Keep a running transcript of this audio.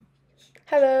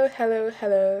Hello, hello,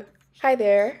 hello. Hi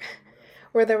there.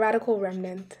 We're the Radical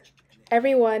Remnant.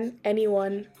 Everyone,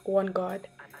 anyone, one God.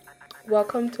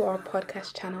 Welcome to our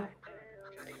podcast channel.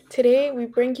 Today, we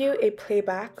bring you a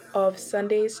playback of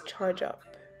Sunday's Charge Up.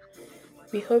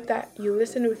 We hope that you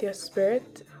listen with your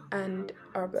spirit and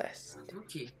are blessed.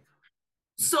 Okay.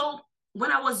 So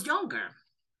when I was younger,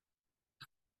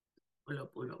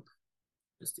 hold up,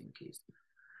 just in case.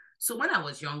 So when I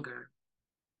was younger,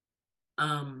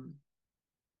 um,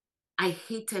 I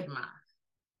hated math.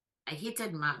 I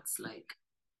hated maths like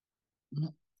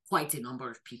quite a number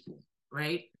of people,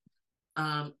 right?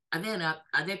 And then are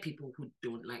there people who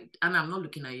don't like, and I'm not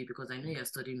looking at you because I know you're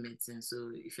studying medicine.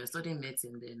 So if you're studying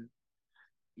medicine, then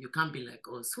you can't be like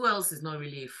us. Who else is not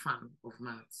really a fan of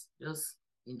maths? Just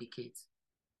indicate.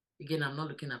 Again, I'm not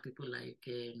looking at people like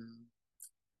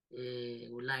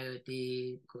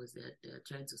Olayode because they're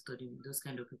trying to study those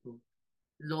kind of people.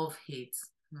 Love, hate.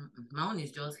 My own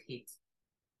is just hate.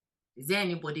 Is there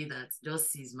anybody that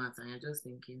just sees math and you're just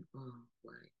thinking, oh,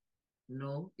 why?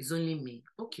 No, it's only me.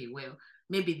 Okay, well,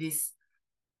 maybe this,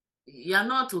 you're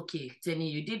not okay, Tenny.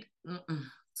 You did,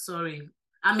 sorry.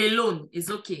 I'm alone.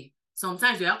 It's okay.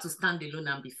 Sometimes you have to stand alone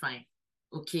and be fine.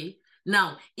 Okay.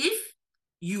 Now, if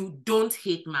you don't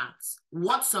hate maths,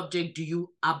 what subject do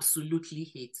you absolutely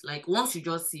hate? Like once you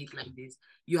just see it like this,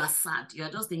 you are sad. You are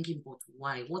just thinking, but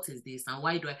why? What is this? And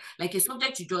why do I like a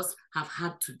subject you just have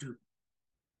had to do?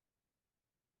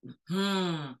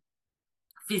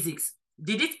 Physics.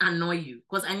 Did it annoy you?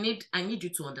 Because I need you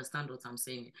to understand what I'm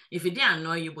saying. If it didn't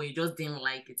annoy you, but you just didn't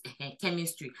like it,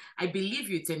 chemistry. I believe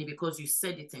you, Tenny, because you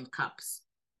said it in caps.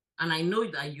 And I know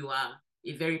that you are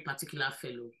a very particular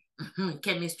fellow.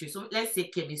 Chemistry. So let's say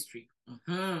chemistry.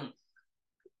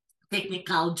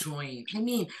 Technical drawing. I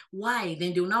mean, why?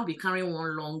 Then they'll now be carrying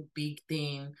one long big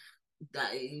thing.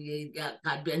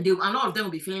 And a lot of them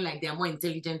will be feeling like they're more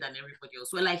intelligent than everybody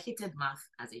else. Well, I hated math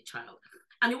as a child.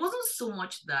 And it wasn't so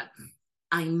much that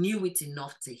I knew it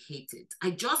enough to hate it.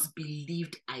 I just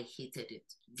believed I hated it.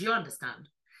 Do you understand?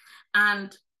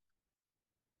 And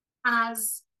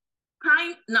as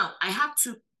time now, I have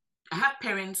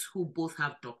parents who both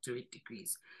have doctorate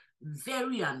degrees.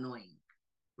 Very annoying,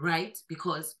 right?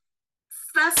 Because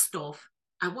first off,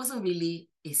 I wasn't really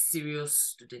a serious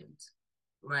student,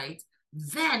 right?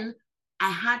 Then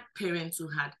I had parents who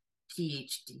had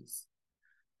PhDs.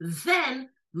 Then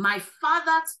my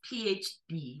father's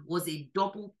PhD was a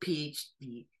double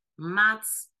PhD,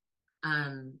 maths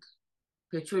and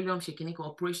petroleum shaking,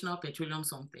 operational petroleum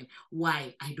something.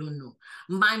 Why? I don't know.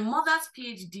 My mother's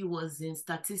PhD was in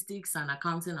statistics and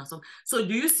accounting and something. So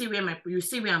do you see where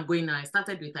I'm going now? I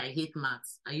started with I hate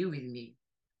maths. Are you with me?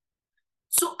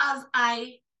 So as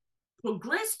I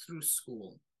progressed through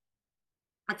school,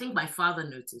 I think my father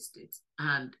noticed it.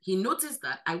 And he noticed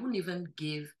that I wouldn't even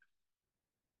give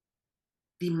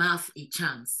the math a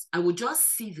chance. I would just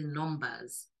see the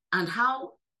numbers and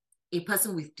how a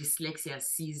person with dyslexia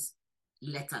sees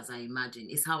letters, I imagine,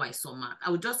 is how I saw math. I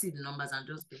would just see the numbers and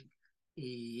just think,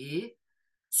 eh.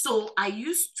 So I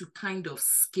used to kind of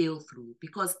scale through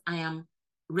because I am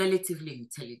relatively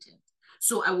intelligent.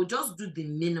 So I would just do the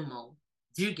minimal,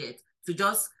 do you get, to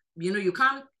just, you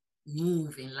can't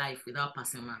move in life without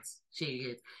passing maths. Sure, you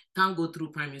get. Can't go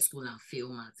through primary school and fail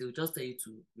maths. They will just tell you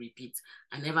to repeat.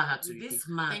 I never had to repeat. This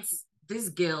maths, this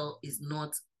girl is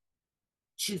not,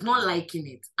 she's not liking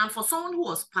it. And for someone who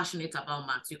was passionate about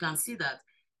maths, you can see that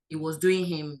it was doing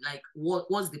him like,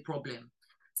 what's the problem?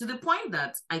 To the point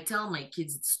that I tell my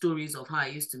kids stories of how I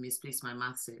used to misplace my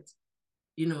math set.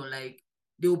 Like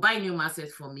they'll buy new math set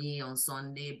for me on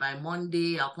Sunday. By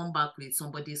Monday, I'll come back with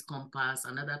somebody's compass,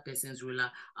 another person's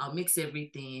ruler. I'll mix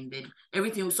everything. Then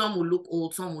everything, some will look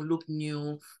old, some will look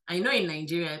new. I know in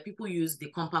Nigeria, people use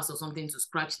the compass or something to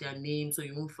scratch their name so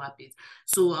you won't flap it.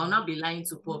 So I'll not be lying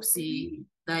to Popsy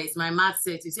that is my math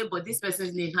set. You say, but this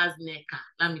person's name has Neka.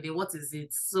 Lami, what is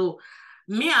it? So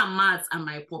me and maths and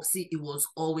my Popsy, it was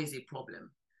always a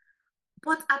problem.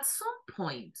 But at some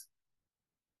point,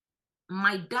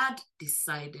 my dad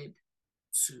decided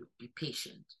to be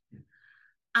patient.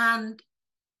 And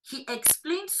he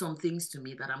explained some things to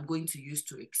me that I'm going to use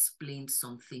to explain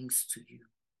some things to you.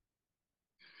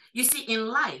 You see, in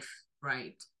life,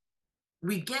 right,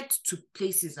 we get to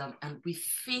places and we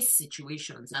face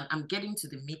situations, and I'm getting to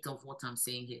the meat of what I'm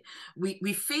saying here.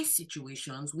 We face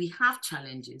situations, we have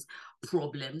challenges,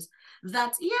 problems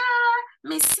that, yeah,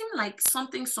 may seem like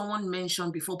something someone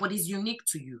mentioned before, but is unique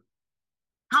to you.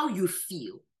 How you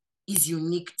feel is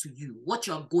unique to you. What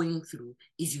you're going through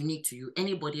is unique to you.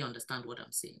 Anybody understand what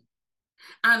I'm saying?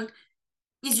 And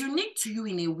is unique to you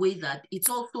in a way that it's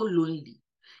also lonely.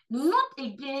 Not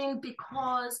again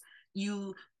because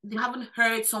you haven't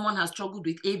heard someone has struggled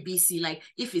with ABC. Like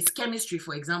if it's chemistry,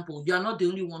 for example, you are not the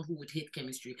only one who would hate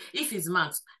chemistry. If it's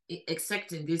maths,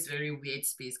 except in this very weird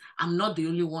space, I'm not the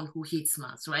only one who hates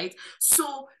maths, right?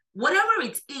 So whatever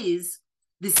it is,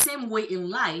 the same way in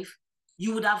life,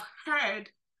 you would have heard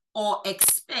or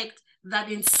expect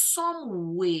that in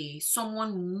some way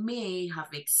someone may have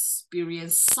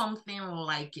experienced something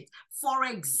like it. For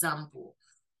example,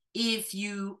 if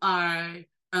you are,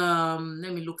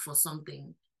 let me look for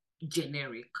something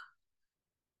generic,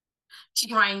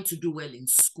 trying to do well in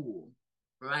school,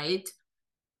 right?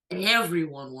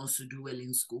 Everyone wants to do well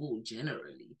in school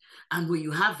generally. And when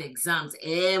you have exams,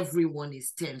 everyone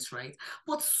is tense, right?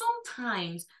 But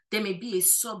sometimes there may be a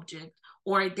subject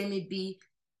or there may be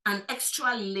an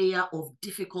extra layer of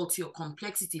difficulty or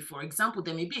complexity. For example,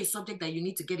 there may be a subject that you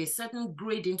need to get a certain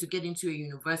grade in to get into a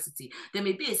university. There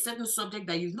may be a certain subject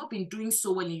that you've not been doing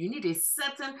so well and you need a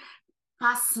certain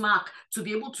pass mark to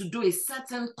be able to do a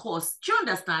certain course. Do you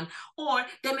understand? Or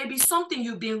there may be something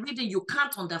you've been reading, you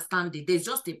can't understand it. There's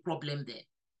just a problem there.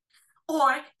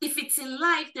 Or if it's in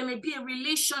life, there may be a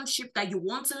relationship that you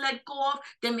want to let go of.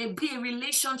 There may be a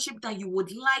relationship that you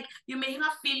would like. You may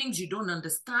have feelings you don't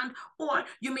understand, or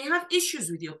you may have issues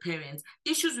with your parents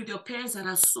that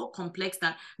are so complex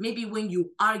that maybe when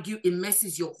you argue, it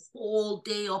messes your whole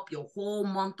day up, your whole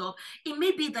month up. It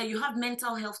may be that you have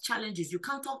mental health challenges. You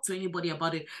can't talk to anybody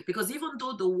about it because even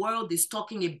though the world is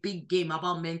talking a big game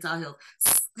about mental health,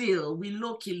 still, we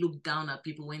low-key look down at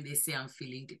people when they say I'm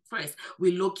feeling depressed.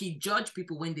 We low-key judge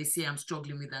people when they say I'm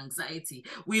struggling with anxiety.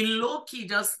 We low-key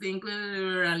just think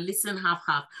and listen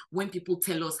half-half when people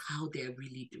tell us how they're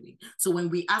really doing. So when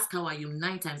we ask how are you,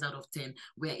 9 times out of 10,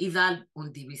 we're either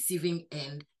on the receiving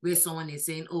end where someone is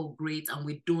saying, oh, great, and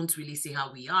we don't really say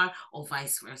how we are, or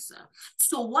vice versa.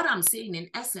 So what I'm saying in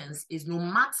essence is no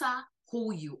matter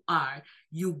who you are,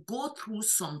 you go through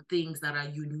some things that are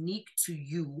unique to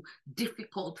you,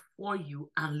 difficult for you,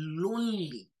 and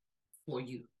lonely for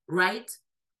you, right?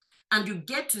 And you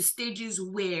get to stages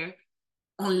where,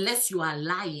 unless you are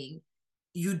lying,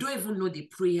 you don't even know the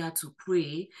prayer to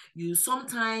pray. You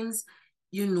sometimes,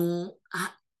 you're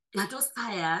just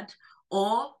tired,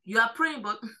 or you are praying,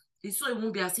 but so it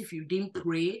won't be as if you didn't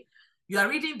pray. You are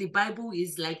reading the Bible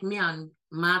is like me and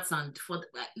maths, and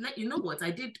you know what?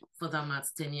 I did further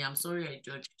maths 10 years. I'm sorry I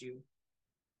judged you.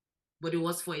 But it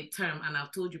was for a term, and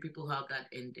I've told you people how that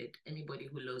ended. Anybody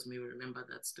who loves me will remember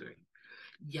that story.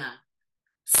 Yeah.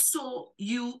 So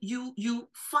you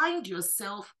find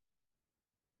yourself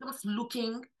just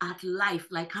looking at life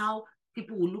like how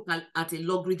people will look at a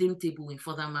logarithm table in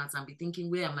further maths and be thinking,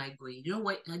 where am I going? You know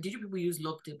what? Did you people use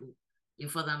log table in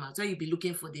further maths? Where you'd be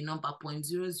looking for the number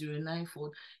 0.0094.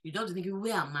 You don't think,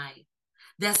 where am I?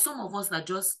 There are some of us that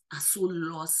just are so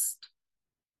lost.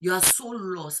 You are so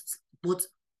lost, but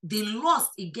the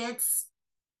lost, it gets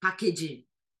packaging.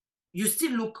 You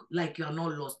still look like you're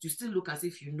not lost. You still look as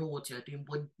if you know what you're doing,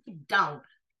 but deep down,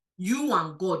 you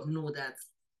and God know that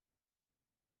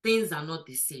things are not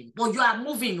the same. But you are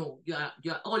moving on. You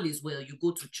are all is well. You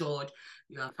go to church,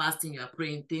 you are fasting, you are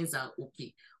praying, things are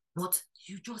okay. But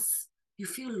you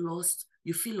feel lost,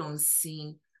 you feel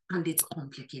unseen, and it's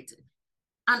complicated.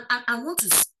 And I want to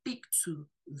speak to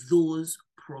those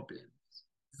problems.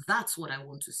 That's what I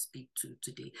want to speak to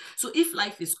today. So if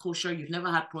life is kosher, you've never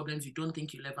had problems, you don't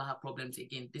think you'll ever have problems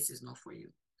again, this is not for you.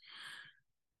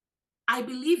 I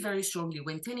believe very strongly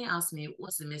when Tenny asked me,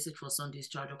 what's the message for Sunday's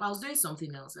charge up? I was doing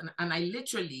something else. And I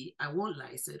won't lie,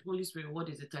 I said, Holy Spirit, what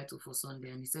is the title for Sunday?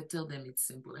 And he said, tell them it's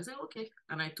simple. I said, okay.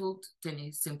 And I told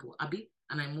Tenny, simple, Abi,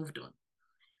 and I moved on.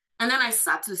 And then I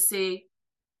sat to say,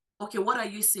 okay, what are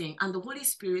you saying? And the Holy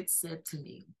Spirit said to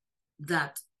me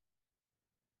that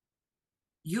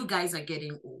you guys are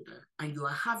getting older and you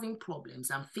are having problems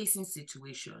and facing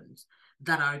situations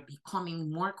that are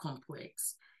becoming more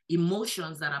complex,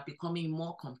 emotions that are becoming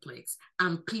more complex,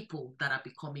 and people that are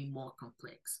becoming more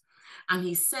complex. And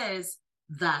he says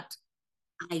that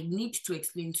I need to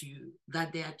explain to you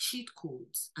that there are cheat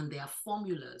codes and there are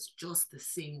formulas just the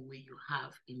same way you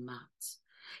have in maths.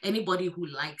 Anybody who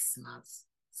likes maths,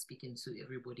 speaking to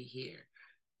everybody here,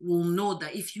 will know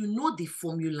that if you know the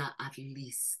formula at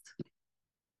least,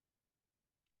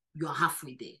 you're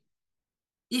halfway there.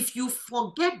 If you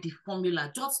forget the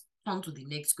formula, just turn to the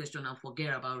next question and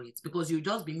forget about it, because you'll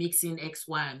just be mixing X,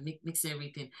 Y, and mixing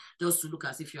everything just to look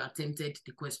as if you attempted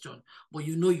the question, but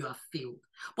you know you have failed.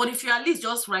 But if you at least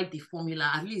just write the formula,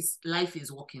 at least life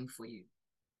is working for you.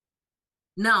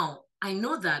 Now, I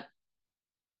know that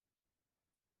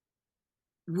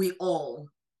we all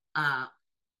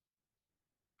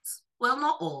well,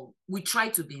 not all, we try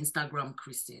to be Instagram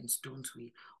Christians, don't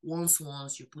we? once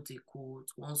you put a quote,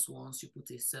 once you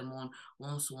put a sermon,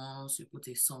 once you put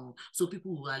a song, so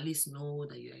people will at least know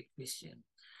that you're a Christian.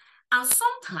 And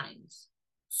sometimes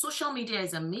social media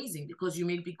is amazing because you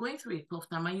may be going through a tough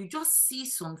time and you just see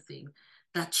something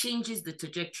that changes the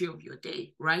trajectory of your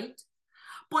day, right?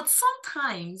 But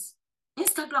sometimes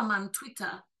Instagram and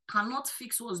Twitter cannot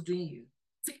fix what's doing you.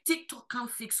 TikTok can't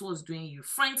fix what's doing you.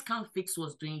 Friends can't fix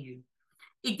what's doing you.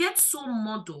 It gets so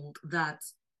muddled that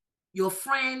your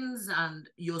friends and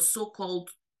your so-called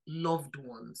loved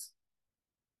ones,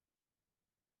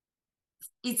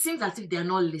 it seems as if they're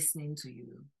not listening to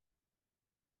you.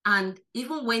 And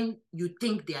even when you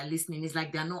think they are listening, it's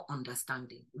like they're not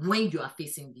understanding when you are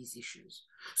facing these issues.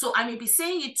 So I may be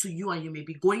saying it to you and you may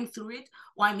be going through it,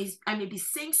 or I may be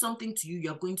saying something to you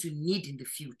you're going to need in the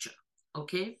future,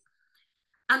 okay?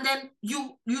 And then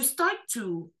you start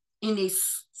to, in a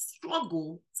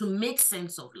struggle to make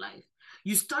sense of life,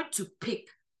 you start to pick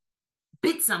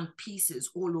bits and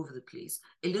pieces all over the place.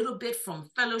 A little bit from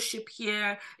fellowship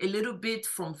here, a little bit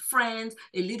from friends,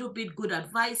 a little bit good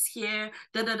advice here,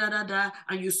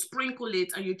 and you sprinkle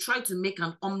it and you try to make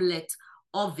an omelette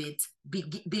of it,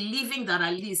 believing that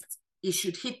at least it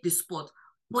should hit the spot.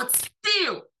 But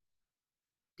still,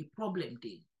 the problem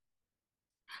did.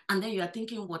 And then you are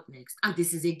thinking, what next? And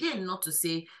this is again not to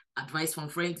say advice from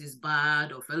friends is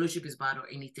bad or fellowship is bad or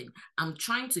anything. I'm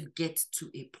trying to get to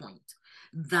a point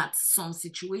that some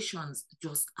situations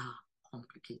just are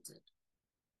complicated.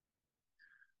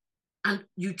 And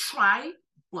you try,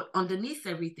 but underneath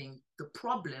everything, the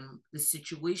problem, the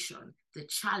situation, the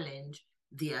challenge,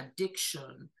 the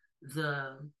addiction,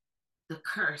 the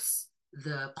curse,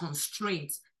 the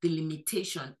constraints, the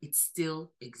limitation, it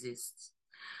still exists.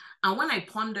 And when I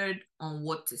pondered on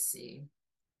what to say,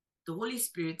 the Holy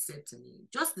Spirit said to me,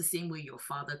 just the same way your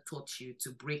father taught you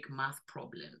to break math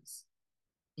problems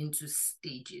into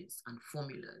stages and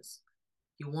formulas,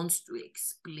 he wants to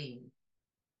explain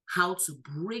how to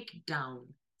break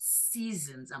down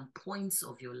seasons and points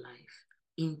of your life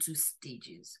into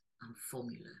stages and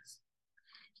formulas.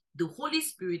 The Holy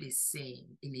Spirit is saying,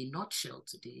 in a nutshell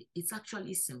today, it's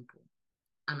actually simple,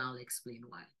 and I'll explain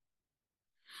why.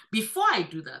 Before I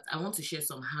do that, I want to share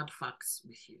some hard facts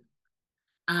with you.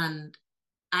 And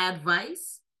I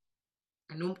advise,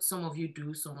 I know some of you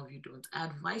do, some of you don't. I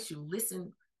advise you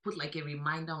listen, put like a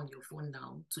reminder on your phone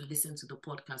now to listen to the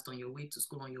podcast on your way to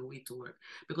school, on your way to work.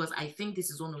 Because I think this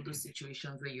is one of those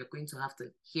situations where you're going to have to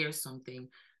hear something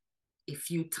a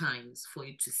few times for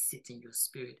it to sit in your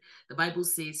spirit. The Bible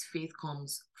says faith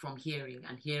comes from hearing,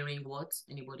 and hearing what?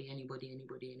 Anybody?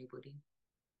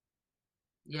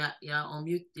 Yeah,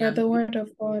 unmute. By Yeah, the word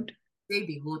of God. say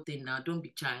the whole thing now. Don't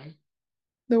be shy.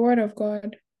 The word of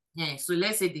God. Yeah, so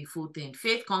let's say the full thing.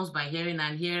 Faith comes by hearing,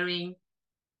 and hearing.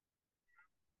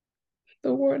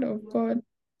 The word of God.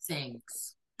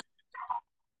 Thanks.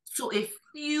 So a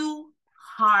few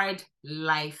hard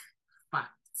life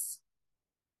facts,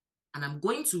 and I'm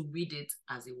going to read it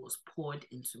as it was poured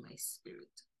into my spirit.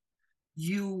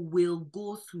 You will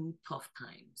go through tough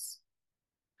times.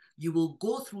 You will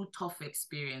go through tough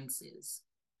experiences.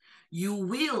 You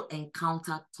will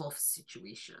encounter tough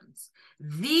situations.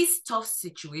 These tough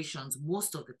situations,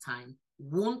 most of the time,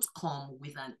 won't come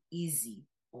with an easy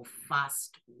or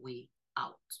fast way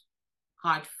out.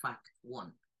 Hard fact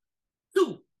 1.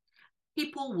 2,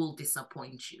 people will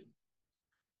disappoint you.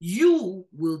 You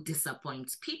will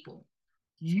disappoint people.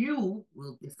 You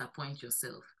will disappoint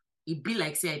yourself. It be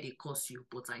like say I dey curse you,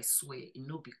 but I swear it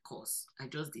no be curse. I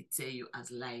just dey tell you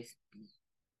as life be.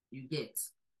 You get.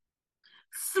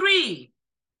 3,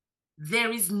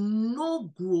 there is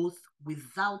no growth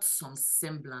without some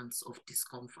semblance of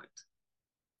discomfort.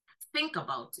 Think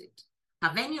about it.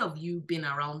 Have any of you been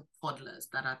around toddlers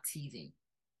that are teething?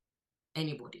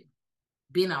 Anybody?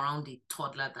 Been around a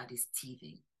toddler that is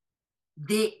teething?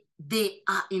 They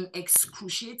are in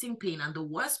excruciating pain, and the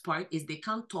worst part is they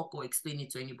can't talk or explain it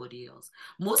to anybody else.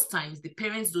 Most times the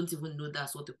parents don't even know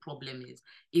that's what the problem is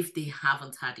if they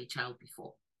haven't had a child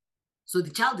before. So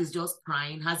the child is just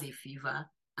crying, has a fever,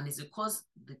 and it's because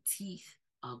the teeth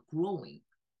are growing,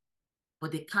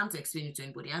 but they can't explain it to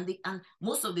anybody. And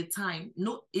most of the time,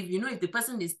 if the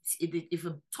person is, if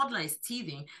a toddler is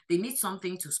teething, they need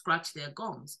something to scratch their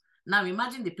gums. Now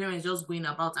imagine the parents just going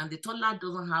about and the toddler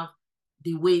doesn't have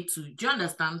the way to, do you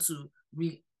understand, to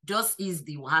just ease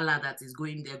the wahala that is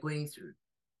they're going through.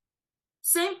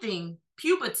 Same thing,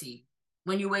 puberty.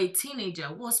 When you were a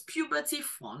teenager, was puberty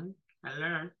fun?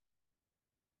 Hello?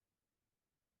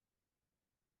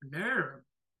 No.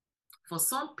 For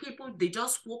some people, they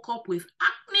just woke up with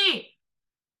acne.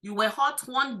 You were hot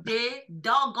one day,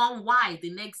 doggone why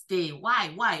the next day?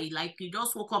 Why? Like you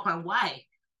just woke up and why?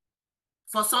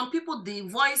 For some people, the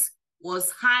voice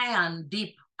was high and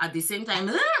deep at the same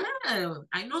time.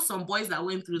 I know some boys that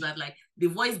went through that, like the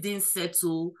voice didn't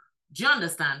settle. Do you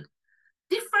understand?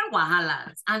 Different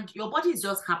wahalas, and your body is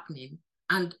just happening.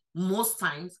 And most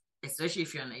times, especially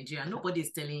if you're in Nigeria, nobody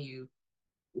is telling you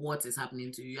what is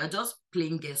happening to you. You're just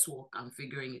playing guesswork and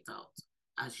figuring it out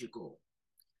as you go.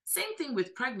 Same thing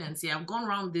with pregnancy. I've gone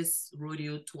around this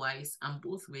rodeo twice, and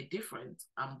both were different,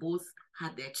 and both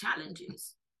had their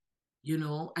challenges. You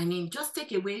know, I mean, just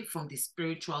take away from the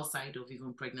spiritual side of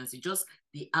even pregnancy, just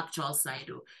the actual side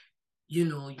of, you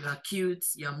know, you are cute,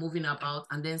 you're moving about,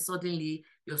 and then suddenly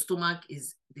your stomach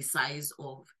is the size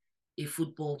of a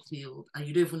football field and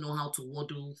you don't even know how to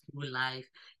waddle through life.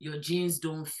 Your jeans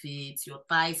don't fit, your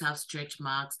thighs have stretch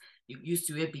marks. You used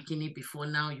to wear bikini before,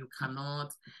 now you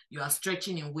cannot. You are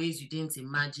stretching in ways you didn't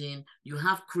imagine. You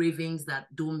have cravings that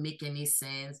don't make any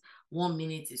sense. 1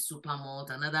 minute is super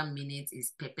malt, another minute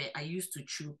is pepper. I used to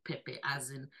chew pepper as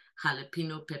in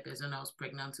jalapeno peppers when I was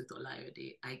pregnant with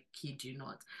Olayode. I kid you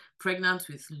not. Pregnant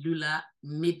with Lula,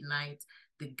 midnight.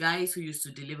 The guys who used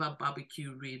to deliver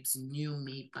barbecue ribs knew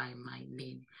me by my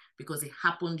name because it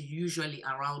happened usually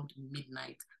around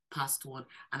midnight, past 1.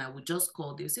 And I would just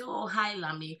call, they say, oh, hi,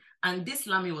 Lami. And this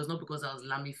Lami was not because I was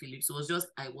Lami Phillips. It was just,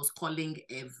 I was calling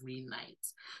every night.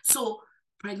 So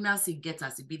pregnancy gets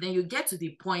as it be. Then you get to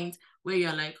the point where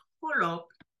you're like, hold up.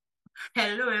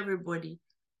 Hello, everybody.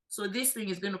 So this thing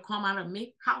is going to come out of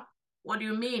me? How? What do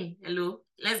you mean? Hello?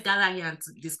 Let's gather here and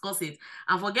discuss it.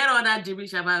 And forget all that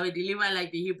gibberish about we deliver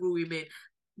like the Hebrew women.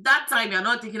 That time you're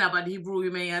not thinking about the Hebrew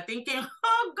women. You're thinking,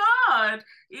 oh God,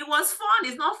 it was fun.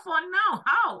 It's not fun now.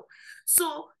 How?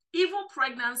 So even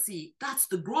pregnancy, that's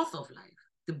the growth of life.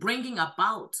 The bringing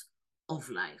about of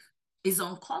life is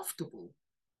uncomfortable.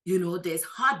 You know, there's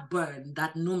heartburn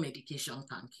that no medication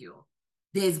can cure.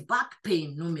 There's back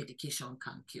pain no medication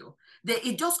can cure.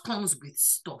 It just comes with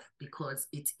stuff because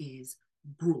it is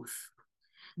growth.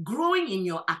 Growing in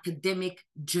your academic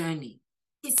journey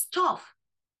is tough.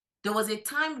 There was a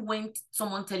time when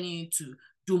someone telling you to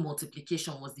do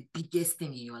multiplication was the biggest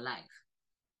thing in your life.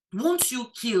 Won't you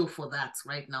kill for that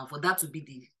right now, for that to be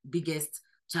the biggest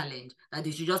challenge, that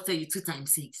they should just tell you 2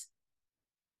 times 6?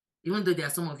 Even though there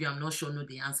are some of you, I'm not sure know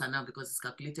the answer now because it's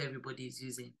calculator everybody is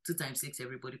using. 2 times 6,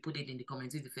 everybody put it in the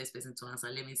comments. Who's the first person to answer?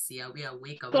 Let me see. Are we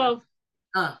awake?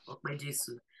 Okay,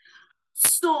 Jesus.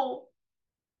 So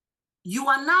you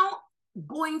are now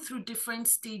going through different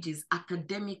stages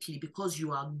academically because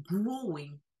you are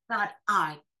growing that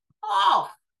are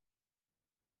tough.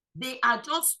 They are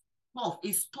just tough.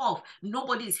 It's tough.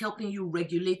 Nobody is helping you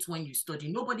regulate when you study.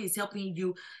 Nobody is helping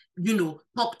you, you know,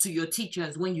 talk to your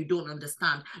teachers when you don't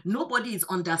understand. Nobody is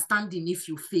understanding if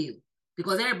you fail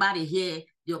because everybody here,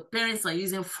 your parents are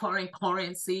using foreign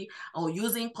currency or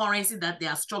using currency that they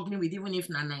are struggling with, even if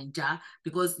na Naija,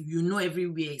 because you know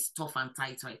everywhere is tough and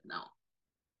tight right now.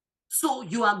 So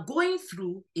you are going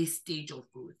through a stage of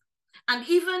growth. And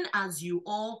even as you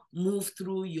all move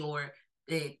through your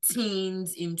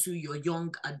teens into your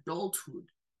young adulthood,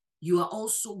 you are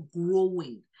also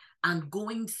growing and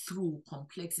going through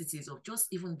complexities of just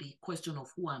even the question of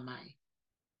who am I?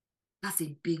 That's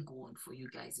a big one for you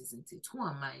guys, isn't it? Who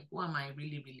am I? Who am I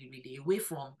really, really, really? Away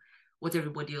from what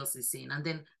everybody else is saying. And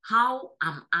then how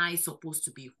am I supposed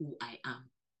to be who I am?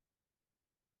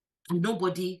 And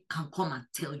nobody can come and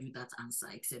tell you that answer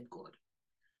except God.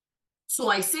 So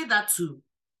I say that to,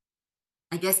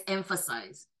 I guess,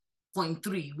 emphasize point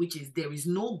 3, which is there is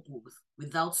no growth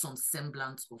without some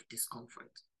semblance of discomfort.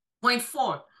 Point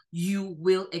 4, you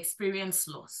will experience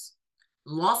loss.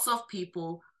 Loss of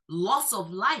people, loss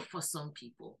of life for some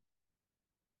people.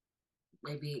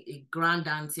 Maybe a grand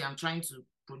auntie, I'm trying to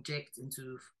project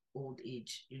into old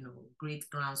age, you know, great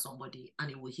grand somebody, and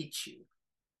it will hit you.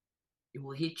 It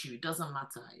will hit you. It doesn't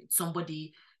matter. It's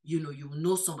somebody, you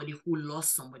know somebody who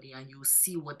lost somebody, and you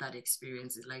see what that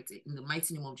experience is like. In the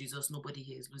mighty name of Jesus, nobody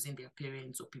here is losing their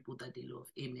parents or people that they love.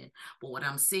 Amen. But what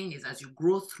I'm saying is, as you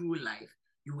grow through life,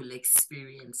 you will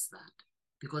experience that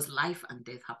because life and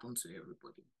death happen to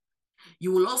everybody.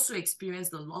 You will also experience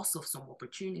the loss of some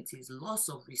opportunities, loss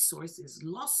of resources,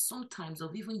 loss sometimes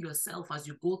of even yourself as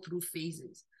you go through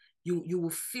phases. You will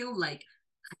feel like,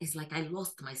 it's like I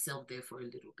lost myself there for a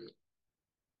little bit.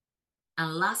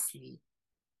 And lastly,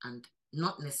 and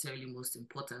not necessarily most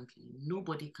importantly,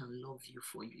 nobody can love you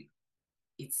for you.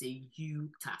 It's a you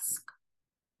task.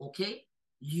 Okay?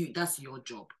 That's your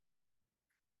job.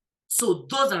 So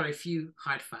those are a few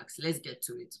hard facts. Let's get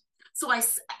to it. So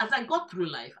as I got through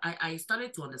life, I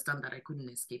started to understand that I couldn't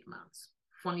escape maths.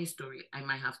 funny story. I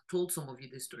might have told some of you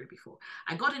this story before.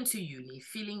 I got into uni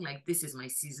feeling like this is my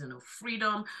season of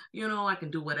freedom. You know, I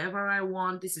can do whatever I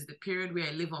want. This is the period where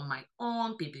I live on my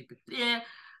own.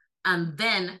 And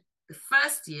then the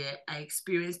first year, I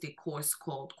experienced a course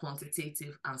called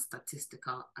Quantitative and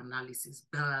Statistical Analysis.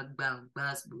 Bang, bang,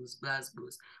 buzz, booze, buzz,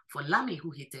 booze. For Lami,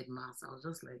 who hated maths, I was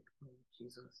just like, oh,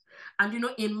 Jesus. And, you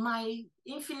know, in my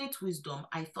infinite wisdom,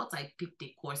 I thought I picked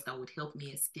a course that would help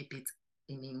me escape it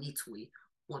in a neat way.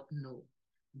 But no,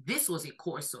 this was a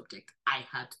core subject. I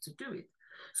had to do it.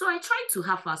 So I tried to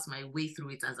half-ass my way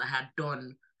through it as I had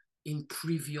done in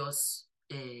previous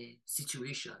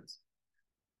situations.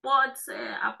 But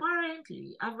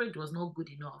apparently, average was not good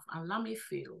enough, and Lami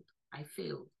failed. I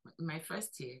failed in my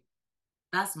first year.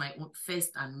 That's my first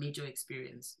and major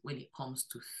experience when it comes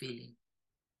to failing.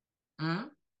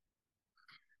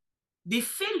 The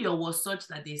failure was such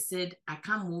that they said, I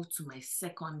can't move to my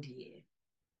second year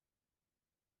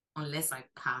unless I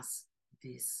pass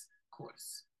this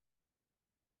course.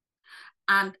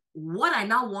 And what I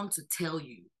now want to tell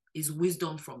you is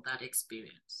wisdom from that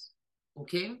experience,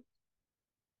 okay?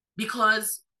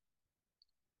 Because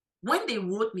when they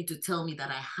wrote me to tell me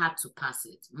that I had to pass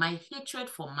it, my hatred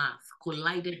for math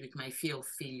collided with my fear of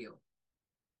failure.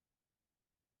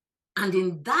 And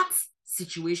in that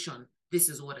situation, this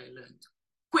is what I learned.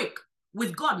 Quick,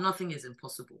 with God, nothing is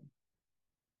impossible.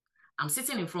 I'm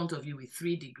sitting in front of you with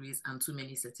 3 degrees and too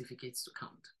many certificates to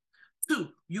count. 2,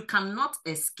 you cannot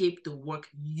escape the work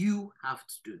you have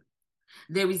to do.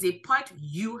 There is a part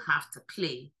you have to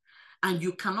play, and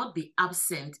you cannot be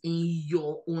absent in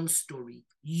your own story.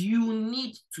 You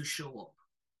need to show up.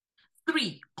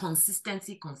 3,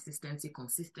 consistency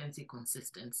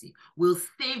will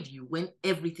save you when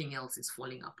everything else is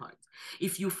falling apart.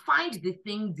 If you find the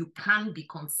thing you can be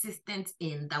consistent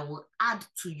in that will add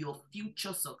to your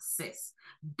future success,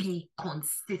 be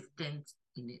consistent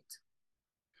in it.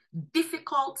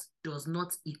 Difficult does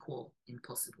not equal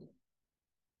impossible.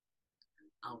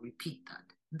 I'll repeat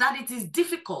that. That it is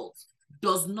difficult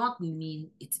does not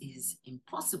mean it is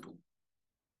impossible.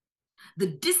 The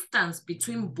distance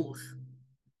between both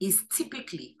is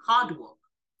typically hard work,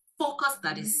 focus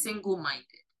that is single-minded,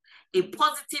 a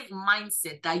positive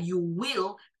mindset that you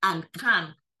will and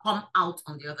can come out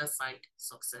on the other side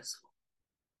successful.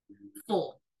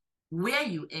 4, where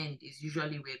you end is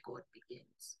usually where God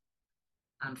begins.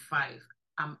 And 5,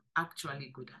 I'm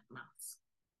actually good at maths.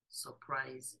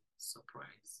 Surprise,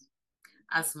 surprise.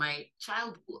 As my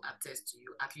child will attest to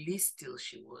you, at least till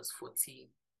she was 14,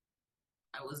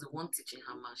 I was the one teaching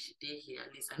her math. She did here,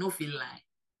 at least I don't feel like.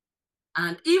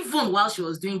 And even while she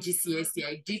was doing GCSE,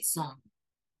 I did some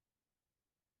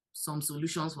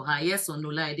solutions for her. Yes or no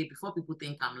lie, before people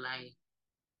think I'm lying.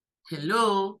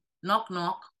 Hello, knock,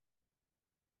 knock.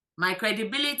 My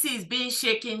credibility is being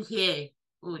shaken here.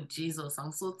 Oh, Jesus,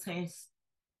 I'm so tense.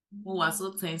 Oh, I'm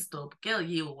so tensed up. Girl,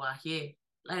 you are here.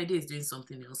 Lady is doing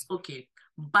something else. Okay,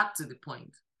 back to the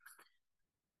point.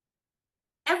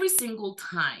 Every single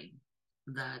time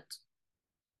that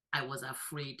I was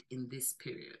afraid in this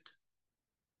period,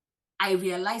 I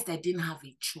realized I didn't have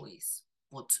a choice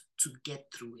but to get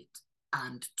through it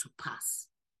and to pass.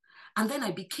 And then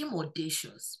I became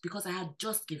audacious because I had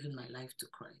just given my life to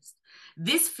Christ.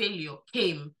 This failure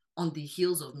came on the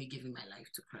heels of me giving my life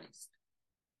to Christ.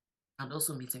 And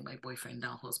also meeting my boyfriend,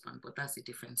 now husband, but that's a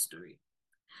different story.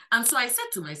 And so I said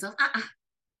to myself,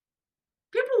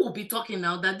 people will be talking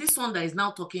now that this one that is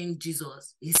now talking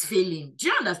Jesus is failing. Do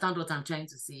you understand what I'm trying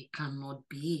to say? It cannot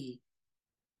be.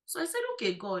 So I said,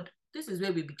 okay, God, this is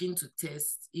where we begin to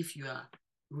test if you are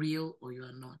real or you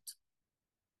are not.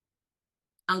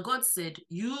 And God said,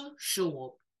 you show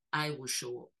up, I will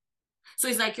show up. So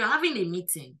it's like you're having a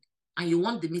meeting and you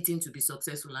want the meeting to be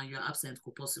successful and you're absent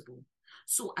if possible.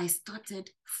 So I started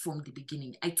from the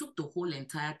beginning. I took the whole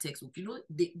entire textbook, you know,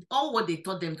 all what they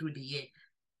taught them through the year.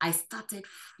 I started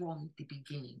from the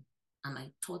beginning and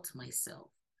I taught myself.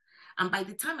 And by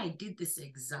the time I did this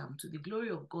exam, to the glory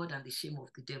of God and the shame of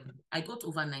the devil, I got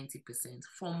over 90%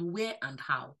 from where and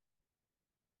how.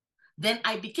 Then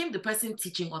I became the person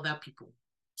teaching other people.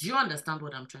 Do you understand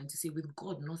what I'm trying to say? With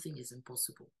God, nothing is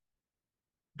impossible.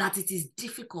 That it is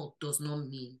difficult does not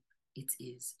mean it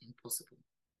is impossible.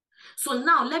 So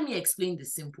now let me explain the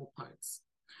simple parts.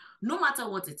 No matter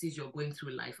what it is you're going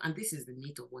through life, and this is the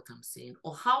meat of what I'm saying,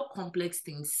 or how complex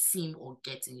things seem or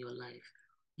get in your life,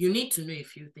 you need to know a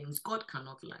few things. God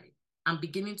cannot lie. I'm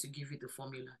beginning to give you the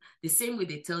formula. The same way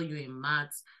they tell you in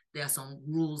maths, there are some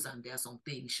rules and there are some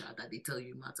things that they tell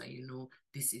you in maths and you know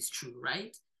this is true,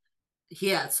 right?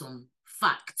 Here are some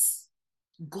facts.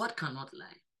 God cannot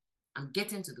lie. I'm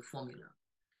getting to the formula.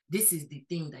 This is the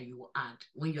thing that you will add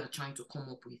when you are trying to come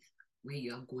up with where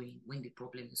you are going, when the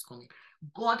problem is coming.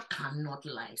 God cannot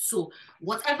lie. So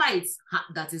whatever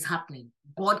that is happening,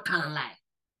 God can lie.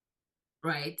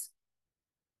 Right?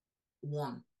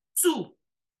 1. 2,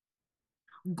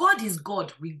 God is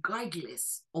God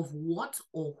regardless of what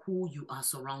or who you are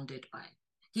surrounded by.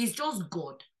 He's just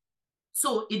God.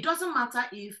 So it doesn't matter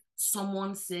if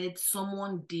someone said,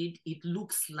 someone did, it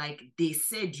looks like they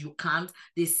said you can't,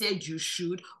 they said you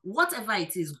should, whatever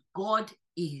it is, God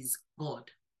is God.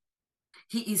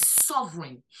 He is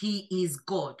sovereign. He is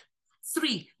God.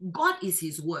 3, God is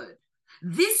his word.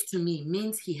 This to me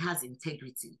means he has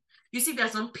integrity. You see, there are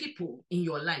some people in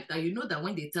your life that you know that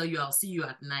when they tell you, I'll see you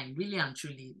at 9, really and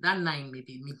truly, that 9 may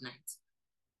be midnight.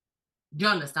 Do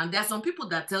you understand? There are some people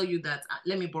that tell you that,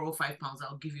 let me borrow £5,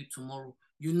 I'll give you tomorrow.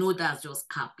 You know that's just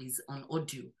cap, is on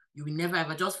audio. You will never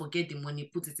ever just forget the money,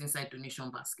 put it inside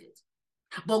donation basket.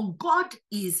 But God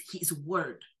is his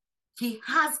word. He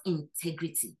has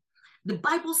integrity. The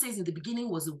Bible says in the beginning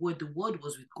was the word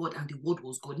was with God, and the word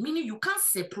was God. Meaning you can't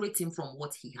separate him from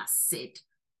what he has said.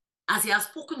 As he has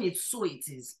spoken it, so it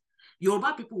is.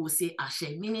 Yoruba people will say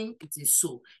Ashe, meaning it is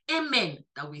so. Amen,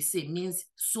 that we say, means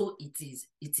so it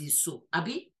is so.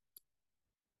 Abi?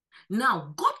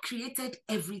 Now, God created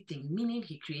everything, meaning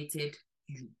he created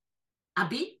you.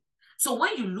 Abi? So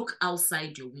when you look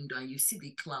outside your window and you see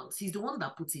the clouds, he's the one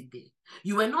that put it there.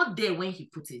 You were not there when he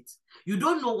put it. You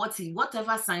don't know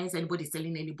whatever science anybody's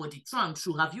telling anybody, true and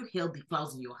true. Have you held the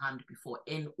clouds in your hand before?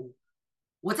 No.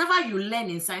 Whatever you learn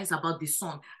in science about the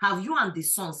sun, have you and the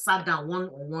sun sat down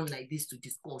one-on-one like this to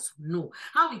discuss? No.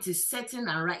 How it is setting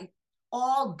and right,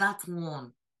 all that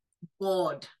one.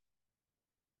 God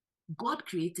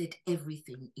created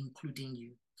everything, including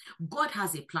you. God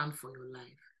has a plan for your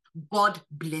life. God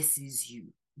blesses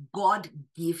you. God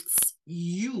gifts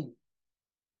you.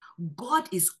 God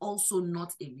is also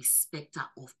not a respecter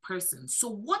of persons. So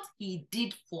what he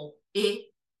did for A,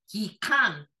 he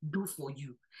can do for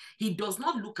you. He does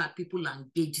not look at people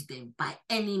and gauge them by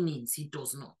any means. He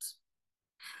does not.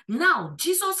 Now,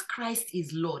 Jesus Christ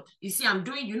is Lord. You see,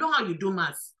 you know how you do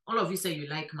maths. All of you say you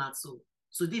like maths.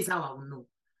 So this is how I will know.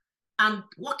 I'm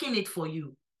working it for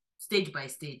you, stage by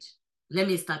stage. Let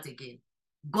me start again.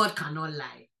 God cannot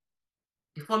lie.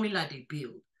 The formula they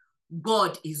build.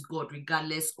 God is God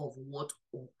regardless of what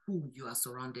or who you are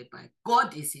surrounded by.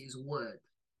 God is his word.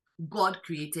 God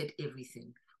created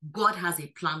everything. God has a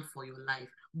plan for your life.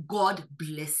 God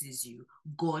blesses you.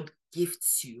 God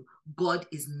gifts you. God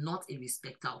is not a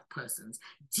respecter of persons.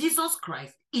 Jesus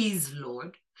Christ is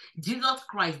Lord. Jesus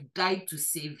Christ died to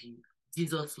save you.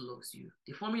 Jesus loves you.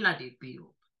 The formula they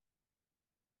build.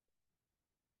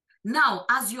 Now,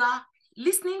 as you are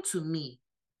listening to me,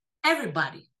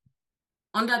 everybody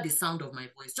under the sound of my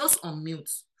voice, just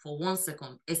unmute for 1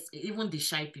 second. Even the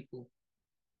shy people.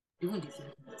 Even the shy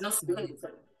people. Just unmute.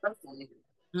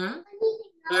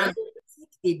 And take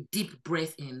a deep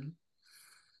breath in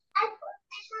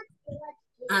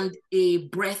and a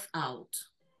breath out.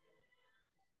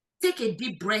 Take a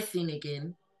deep breath in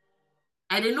again.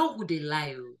 I don't know who they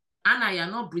lie. Anna, you're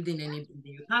not breathing anything.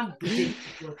 You can't breathe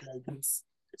like this.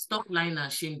 Stop lying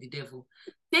and shame the devil.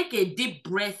 Take a deep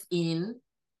breath in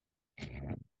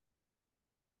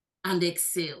and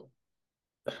exhale.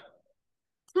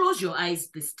 Close your eyes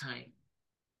this time.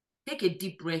 Take a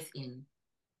deep breath in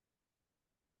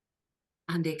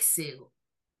and exhale.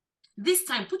 This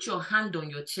time, put your hand on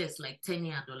your chest like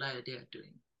Tenny and Olaya they are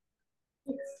doing.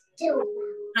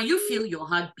 Can you feel your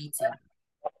heart beating?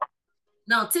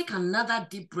 Now take another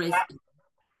deep breath in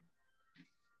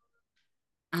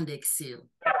and exhale.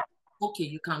 Okay,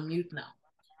 you can mute now.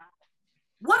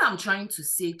 What I'm trying to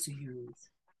say to you is,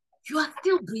 you are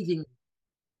still breathing.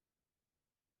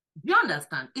 Do you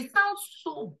understand? It sounds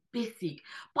so basic,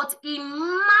 but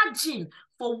imagine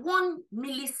for 1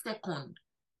 millisecond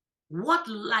what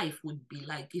life would be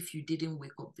like if you didn't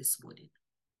wake up this morning.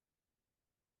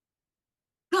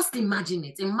 Just imagine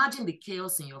it. Imagine the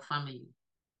chaos in your family.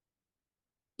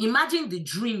 Imagine the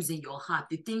dreams in your heart,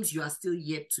 the things you are still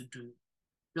yet to do.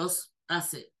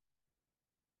 That's it.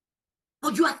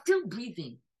 But you are still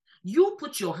breathing. You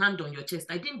put your hand on your chest.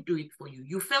 I didn't do it for you.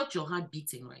 You felt your heart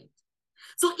beating, right?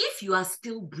 So if you are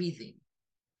still breathing,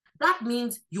 that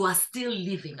means you are still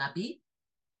living, Abi.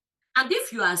 And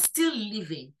if you are still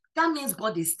living, that means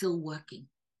God is still working.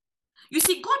 You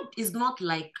see, God is not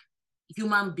like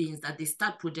human beings that they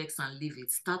start projects and leave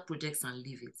it, start projects and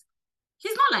leave it.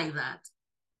 He's not like that.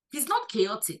 He's not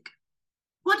chaotic.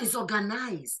 God is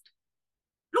organized.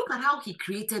 Look at how he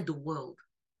created the world.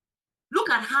 Look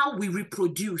at how we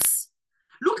reproduce.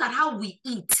 Look at how we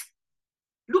eat.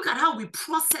 Look at how we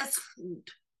process food.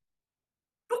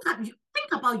 Look at you.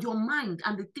 Think about your mind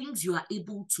and the things you are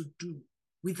able to do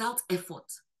without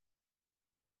effort.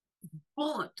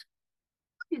 God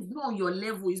is not on your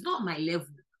level. It's not my level.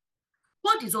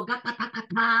 God is oga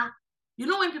pata. You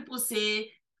know when people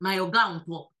say my oga on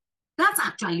top, that's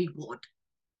actually God.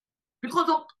 Because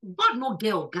God no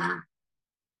get oga.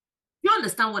 You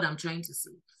understand what I'm trying to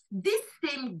say? This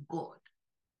same God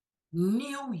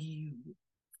knew you,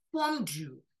 formed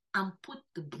you, and put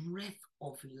the breath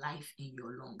of life in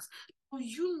your lungs. Do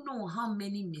you know how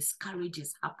many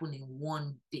miscarriages happen in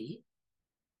one day?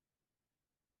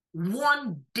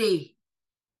 One day.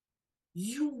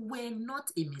 You were not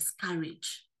a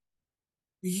miscarriage.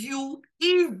 You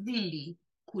easily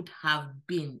could have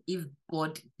been if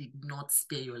God did not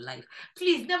spare your life.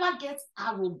 Please never get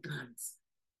arrogant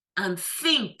and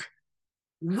think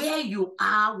where you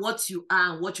are, what you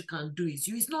are, and what you can do is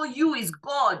you. It's not you, it's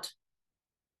God.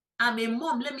 I'm a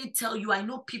mom. Let me tell you, I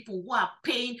know people who are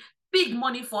paying big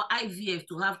money for IVF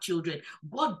to have children.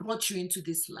 God brought you into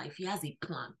this life. He has a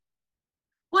plan.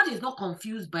 God is not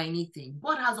confused by anything.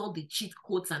 God has all the cheat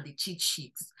codes and the cheat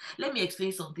sheets. Let me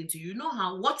explain something to you. You know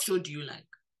how, what show do you like?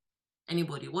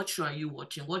 Anybody, what show are you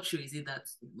watching? What show is it that,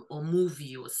 or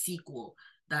movie or sequel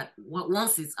that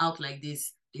once it's out like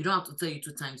this, you don't have to tell you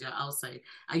 2 times you're outside?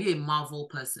 Are you a Marvel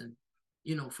person?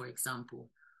 You know, for example,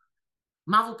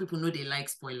 Marvel people know they like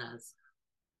spoilers.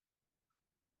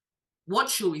 What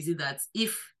show is it that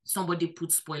if somebody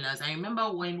puts spoilers? I remember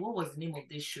what was the name of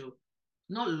this show?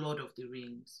 Not Lord of the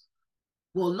Rings.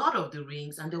 Well, Lord of the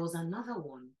Rings, and there was another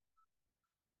one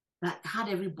that had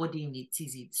everybody in a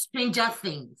tizzy. Stranger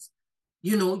Things.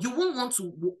 You know, you won't want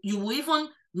to, you will even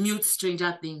mute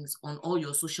Stranger Things on all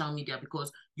your social media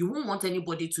because you won't want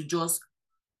anybody to just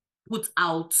put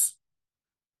out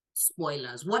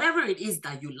spoilers. Whatever it is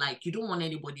that you like, you don't want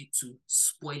anybody to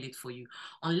spoil it for you.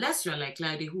 Unless you're like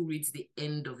Claudia, who reads the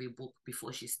end of a book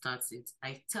before she starts it.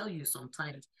 I tell you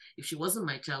sometimes, if she wasn't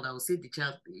my child, I would say the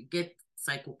child get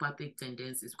psychopathic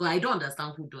tendencies. Because I don't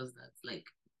understand who does that. Like,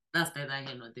 that's neither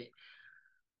here nor there.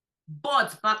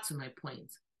 But back to my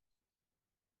point.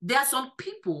 There are some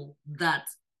people that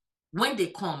when they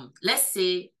come, let's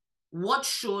say, what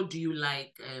show do you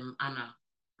like, Anna?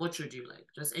 What show do you like?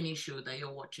 Just any show that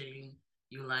you're watching,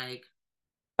 you like.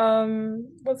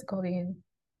 What's it called again?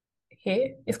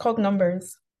 Here? It's called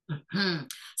Numbers.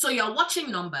 So you're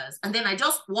watching Numbers, and then I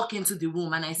just walk into the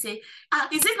room and I say,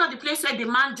 is it not the place where the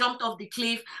man jumped off the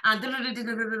cliff and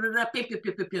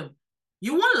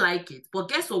you won't like it, but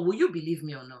guess what? Will you believe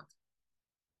me or not?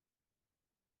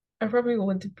 I probably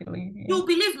wouldn't believe You'll you.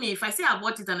 believe me if I say I've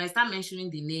watched it and I start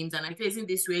mentioning the names and I say, isn't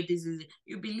this where this is?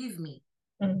 You believe me.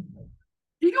 Mm.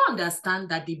 Do you understand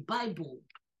that the Bible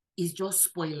is just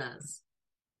spoilers?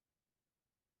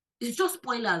 It's just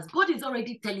spoilers. God is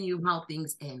already telling you how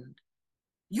things end.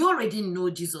 You already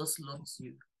know Jesus loves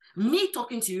you. Me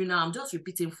talking to you now, I'm just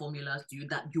repeating formulas to you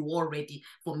that you already,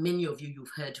 for many of you,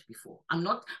 you've heard before.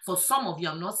 For some of you,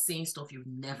 I'm not saying stuff you've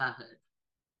never heard.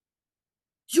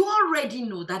 You already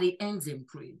know that it ends in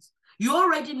praise. You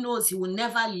already know he will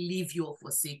never leave you or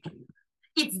forsake you.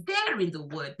 It's there in the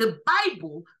word. The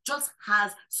Bible just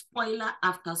has spoiler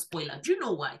after spoiler. Do you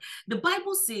know why? The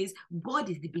Bible says God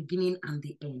is the beginning and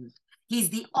the end. He's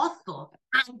the author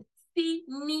and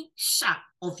finisher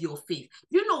of your faith.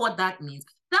 You know what that means?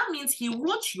 That means he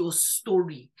wrote your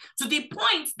story to the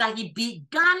point that he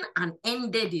began and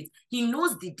ended it. He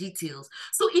knows the details.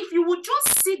 So if you would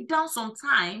just sit down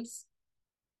sometimes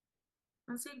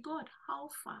and say, God, how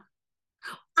far?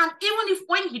 And even if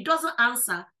when he doesn't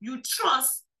answer, you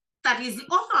trust that he's the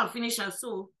author and finisher.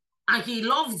 So, and he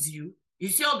loves you. You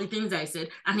see all the things I said,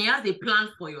 and he has a plan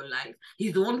for your life.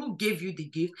 He's the one who gave you the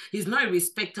gift. He's not a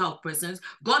respecter of persons.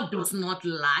 God does not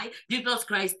lie. Jesus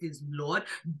Christ is Lord.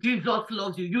 Jesus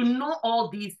loves you. You know all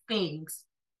these things.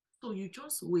 So you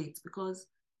just wait because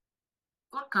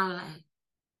God can't lie.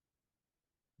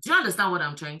 Do you understand what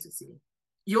I'm trying to say?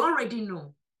 You already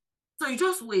know. So you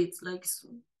just wait. Like,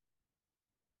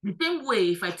 the same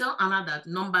way, if I tell Anna that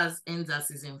Numbers ends at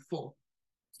season 4,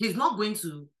 she's not going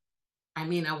to, I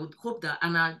mean, I would hope that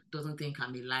Anna doesn't think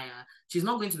I'm a liar. She's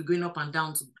not going to be going up and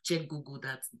down to check Google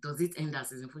that, does it end at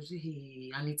season 4?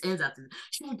 And it ends at season.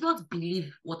 She will just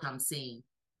believe what I'm saying.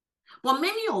 But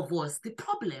many of us, the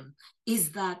problem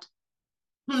is that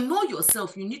to know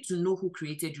yourself, you need to know who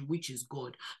created you, which is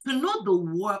God. To know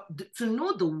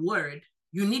the word,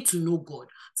 you need to know God.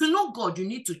 To know God, you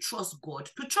need to trust God.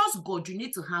 To trust God, you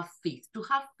need to have faith. To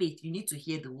have faith, you need to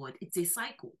hear the word. It's a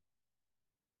cycle.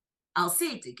 I'll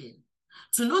say it again.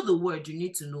 To know the word, you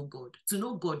need to know God. To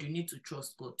know God, you need to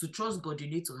trust God. To trust God, you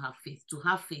need to have faith. To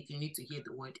have faith, you need to hear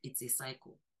the word. It's a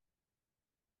cycle.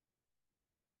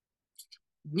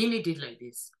 Nini did like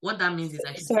this. What that means is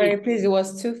I should Sorry, say, please, it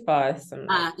was too fast. I'm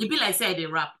like, it be like say they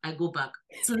rap, I go back.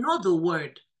 To know the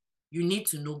word, you need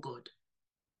to know God.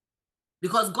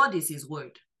 Because God is his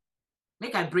word.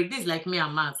 Make I break this like me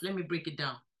and math. Let me break it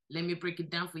down. Let me break it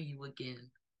down for you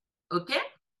again. Okay?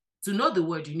 To know the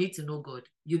word, you need to know God.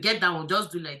 You get that one,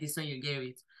 just do like this and you get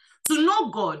it. To know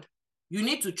God, you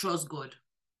need to trust God.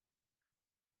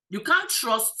 You can't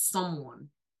trust someone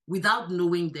without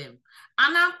knowing them.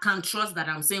 Anna can trust that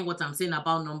I'm saying what I'm saying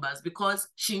about numbers because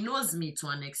she knows me to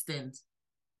an extent.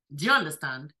 Do you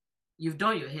understand? You've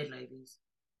done your head like this.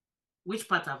 Which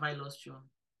part have I lost you on?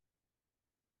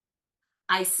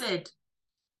 I said,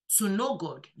 to know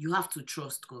God, you have to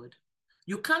trust God.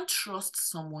 You can't trust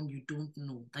someone you don't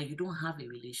know, that you don't have a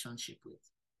relationship with.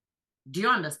 Do you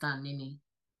understand, Nini?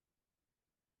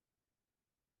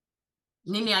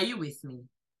 Nini, are you with me?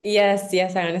 yes,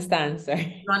 I understand.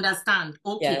 Sorry. You understand?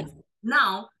 Okay. Yes.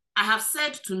 Now, I have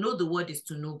said to know the word is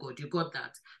to know God. You got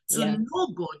that. To Yeah. know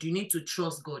God, you need to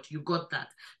trust God. You got that.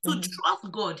 To Mhm.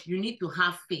 trust God, you need to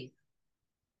have faith.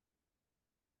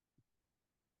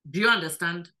 Do you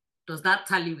understand? Does that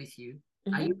tally with you?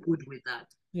 Are you good with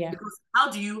that? Yeah. Because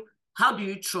how do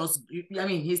you trust? I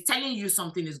mean, he's telling you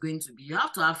something is going to be. You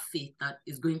have to have faith that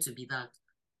is going to be that.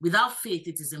 Without faith,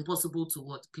 it is impossible to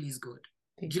what? Please God.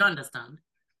 Do you understand?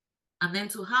 And then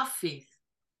to have faith,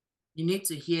 you need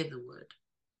to hear the word.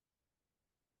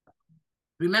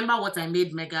 Remember what I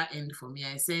made Mega end for me.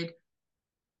 I said,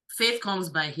 faith comes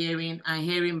by hearing and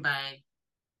hearing by...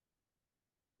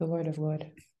 The word of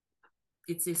God.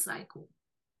 It's a cycle.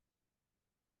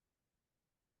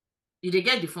 You did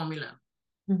get the formula.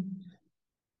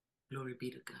 Glory be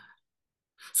to God.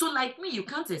 So like me, you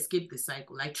can't escape the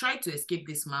cycle. I tried to escape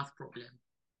this math problem.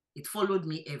 It followed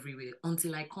me everywhere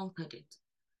until I conquered it.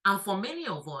 And for many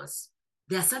of us,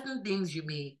 there are certain things you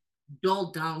may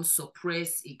dull down,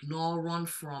 suppress, ignore, run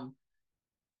from,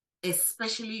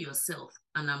 especially yourself.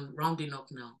 And I'm rounding up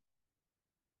now.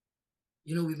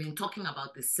 You know, we've been talking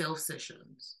about the self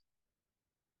sessions,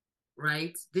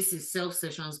 right? This is self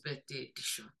sessions birthday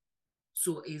edition.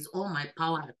 So is all my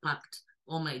power I packed,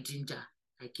 all my ginger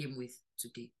I came with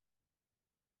today.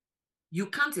 You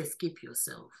can't escape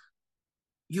yourself.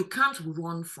 You can't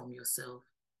run from yourself.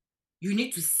 You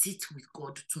need to sit with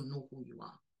God to know who you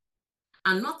are.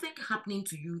 And nothing happening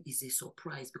to you is a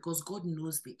surprise because God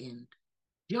knows the end.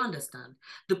 Do you understand?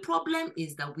 The problem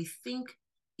is that we think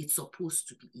it's supposed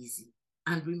to be easy.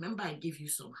 And remember, I gave you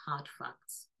some hard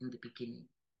facts in the beginning.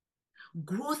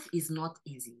 Growth is not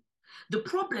easy. The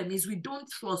problem is we don't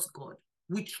trust God.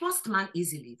 We trust man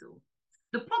easily, though.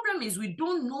 The problem is we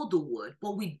don't know the word,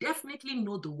 but we definitely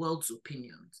know the world's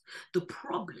opinions. The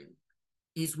problem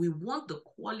is we want the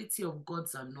quality of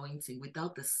God's anointing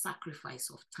without the sacrifice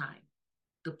of time.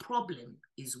 The problem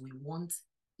is we want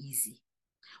easy.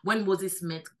 When Moses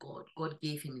met God, God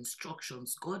gave him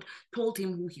instructions. God told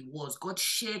him who he was. God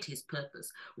shared his purpose.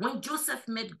 When Joseph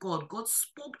met God, God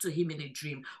spoke to him in a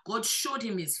dream. God showed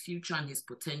him his future and his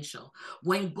potential.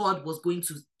 When God was going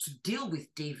to deal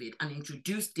with David and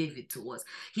introduce David to us,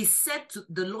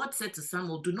 the Lord said to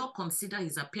Samuel, do not consider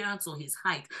his appearance or his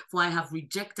height, for I have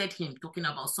rejected him, talking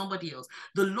about somebody else.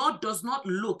 The Lord does not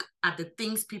look at the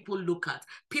things people look at.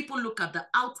 People look at the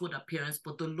outward appearance,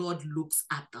 but the Lord looks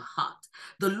at the heart.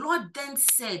 The Lord then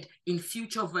said in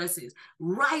future verses,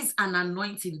 rise and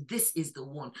anoint him. This is the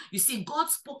one. You see,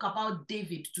 God spoke about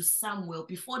David to Samuel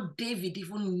before David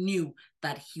even knew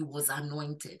that he was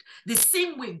anointed. The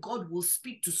same way God will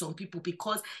speak to some people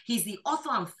because he's the author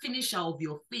and finisher of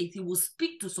your faith. He will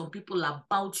speak to some people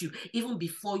about you even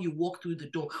before you walk through the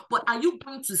door. But are you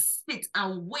going to sit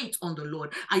and wait on the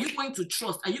Lord? Are you going to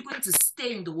trust? Are you going to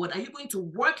stay in the word? Are you going to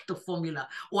work the formula?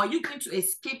 Or are you going to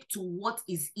escape to what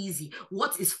is easy,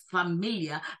 what is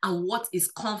familiar, and what is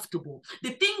comfortable?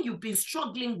 The thing you've been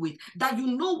struggling with, that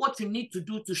you know what you need to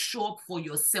do to show up for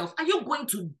yourself. Are you going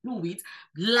to do it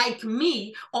like me,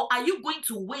 or are you going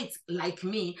to wait like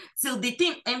me till the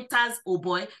thing enters? Oh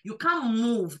boy, you can't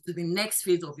move to the next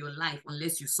phase of your life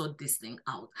unless you sort this thing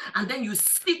out. And then you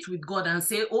sit with God and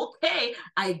say, okay,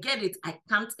 I get it. I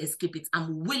can't escape it.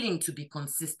 I'm willing to be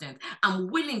consistent. I'm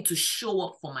willing to show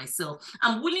up for myself.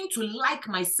 I'm willing to like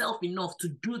myself enough to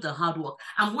do the hard work.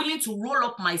 I'm willing to roll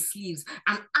up my sleeves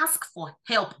and ask for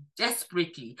help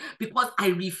desperately because I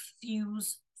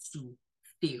refuse to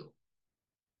fail.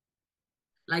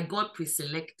 Like God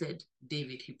pre-selected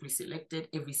David, he pre-selected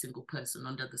every single person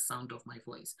under the sound of my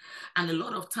voice. And a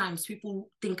lot of times people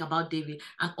think about David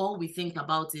and all we think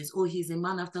about is, oh, he's a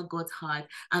man after God's heart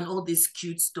and all this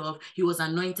cute stuff. He was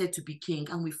anointed to be king.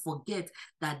 And we forget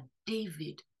that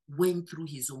David went through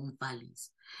his own valleys.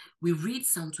 We read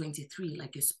Psalm 23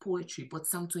 like it's poetry, but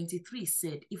Psalm 23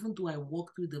 said, even though I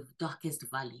walk through the darkest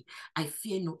valley, I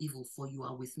fear no evil, for you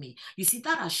are with me. You see,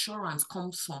 that assurance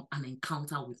comes from an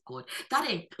encounter with God.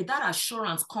 That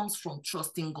assurance comes from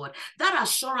trusting God. That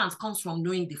assurance comes from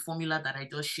knowing the formula that I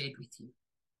just shared with you.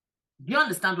 Do you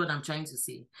understand what I'm trying to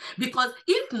say? Because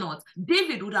if not,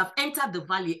 David would have entered the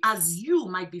valley as you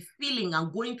might be feeling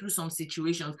and going through some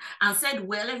situations and said,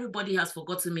 well, everybody has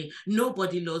forgotten me.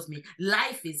 Nobody loves me.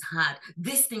 Life is hard.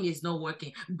 This thing is not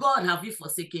working. God, have you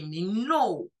forsaken me?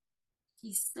 No.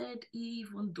 He said,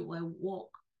 even though I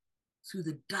walk through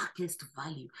the darkest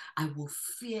valley, I will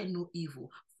fear no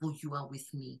evil, for you are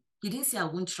with me. He didn't say I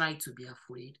won't try to be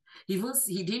afraid. He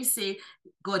didn't say,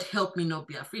 God, help me not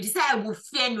be afraid. He said, I will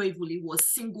fear no evil. It was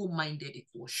single-minded. It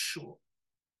was sure.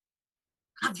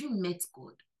 Have you met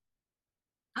God?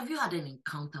 Have you had an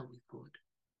encounter with God?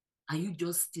 Are you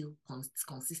just still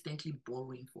consistently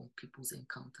borrowing from people's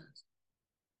encounters?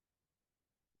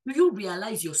 Do you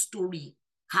realize your story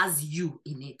has you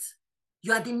in it?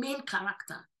 You are the main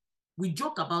character. We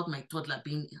joke about my toddler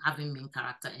having main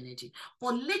character energy,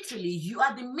 but literally you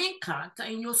are the main character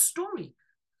in your story.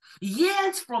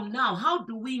 Years from now, how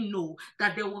do we know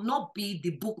that there will not be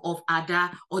the book of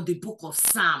Ada or the book of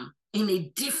Psalm in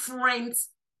a different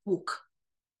book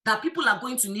that people are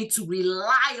going to need to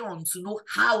rely on to know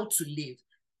how to live?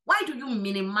 Why do you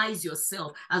minimize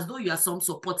yourself as though you are some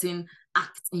supporting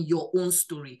act in your own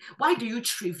story? Why do you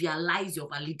trivialize your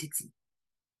validity?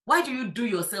 Why do you do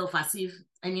yourself as if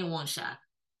anyone shall?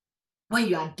 When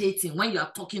you are dating, when you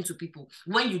are talking to people,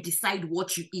 when you decide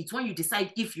what you eat, when you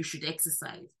decide if you should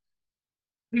exercise,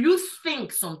 do you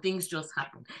think some things just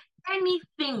happen?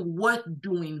 Anything worth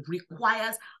doing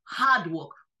requires hard work,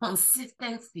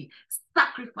 consistency,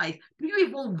 sacrifice. Do you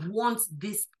even want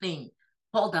this thing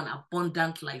called an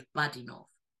abundant life bad enough?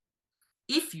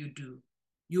 If you do,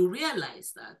 you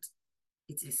realize that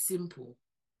it is simple.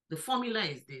 The formula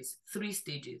is this: 3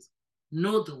 stages.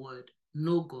 Know the word,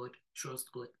 know God, trust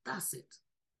God. That's it.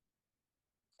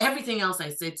 Everything else I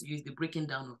said to you is the breaking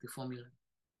down of the formula.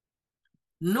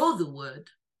 Know the word,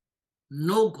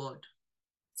 know God,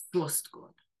 trust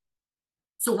God.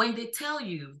 So when they tell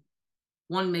you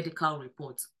one medical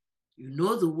report, you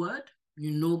know the word,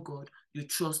 you know God, you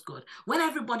trust God. When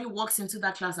everybody walks into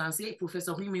that class and say, hey,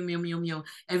 Professor,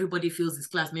 everybody feels this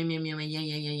class,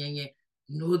 yeah.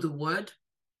 Know the word,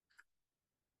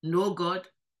 know God,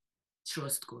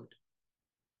 trust God.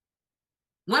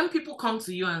 When people come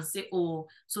to you and say, oh,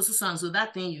 so and so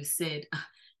that thing you said,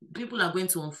 people are going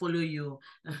to unfollow you.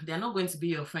 They're not going to be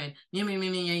your friend. Yeah,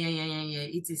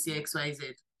 etc.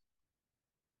 XYZ.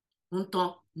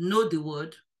 Know the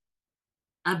word.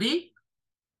 Abi,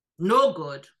 know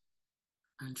God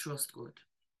and trust God.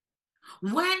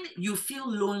 When you feel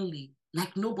lonely,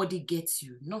 like nobody gets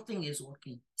you, nothing is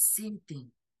working, same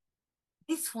thing.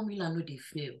 This formula, no, they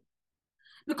fail.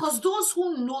 Because those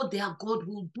who know their God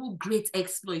will do great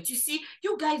exploits. You see,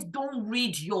 you guys don't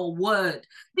read your word.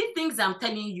 These things I'm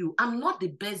telling you, I'm not the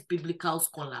best biblical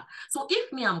scholar. So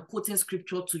if I'm quoting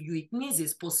scripture to you, it means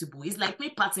it's possible. It's like me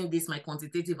passing this, my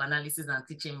quantitative analysis and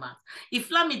teaching math.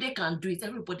 If Lami can do it,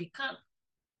 everybody can.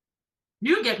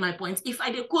 You get my point? If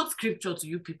I quote scripture to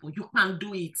you people, you can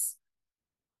do it.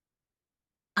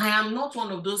 I am not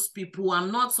one of those people. I'm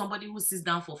not somebody who sits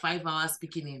down for 5 hours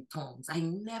speaking in tongues. I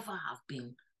never have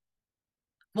been.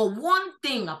 But one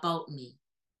thing about me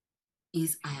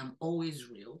is I am always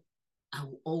real. I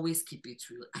will always keep it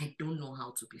real. I don't know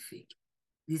how to be fake.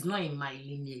 It's not in my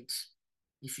lineage.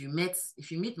 If you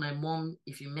meet my mom,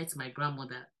 if you met my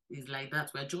grandmother, it's like that.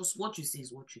 Where just what you see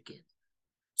is what you get.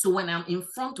 So when I'm in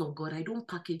front of God, I don't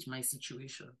package my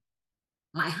situation.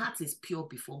 My heart is pure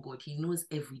before God. He knows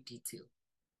every detail.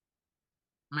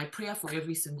 My prayer for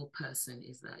every single person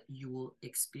is that you will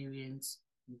experience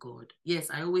God. Yes,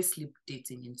 I always slip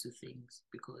dating into things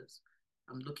because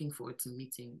I'm looking forward to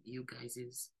meeting you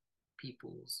guys'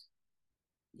 peoples.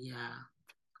 Yeah,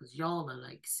 because y'all are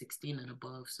like 16 and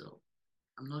above, so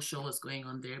I'm not sure what's going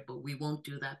on there, but we won't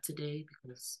do that today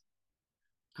because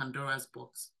Pandora's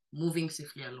box. Moving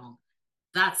swiftly along.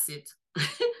 That's it.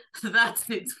 That's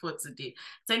it for today.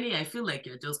 Tenny, I feel like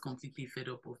you're just completely fed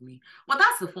up of me. But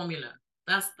that's the formula.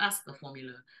 That's the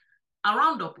formula. I'll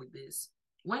round up with this.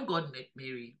 When God met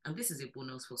Mary, and this is a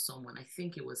bonus for someone, I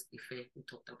think it was Ife who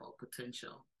talked about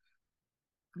potential.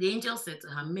 The angel said to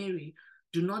her, Mary,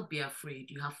 do not be afraid.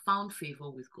 You have found favor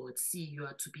with God. See, you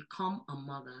are to become a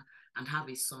mother and have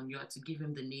a son. You are to give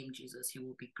him the name Jesus. He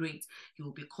will be great. He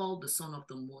will be called the Son of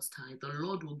the Most High. The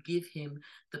Lord will give him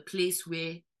the place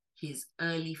where his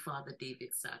early father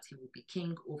David sat. He will be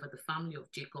king over the family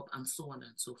of Jacob, and so on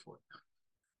and so forth.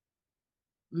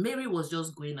 Mary was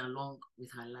just going along with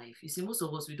her life. You see, most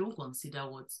of us, we don't consider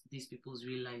what these people's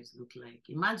real lives look like.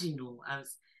 Imagine,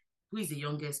 as who is the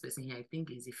youngest person here? I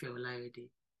think is Ife Olayode.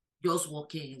 Just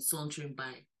walking, sauntering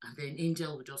by, and then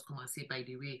angel will just come and say, by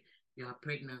the way, you are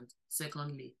pregnant.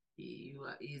 Secondly,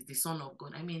 is the son of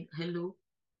God. I mean, hello.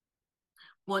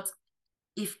 But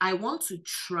if I want to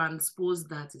transpose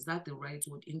that, is that the right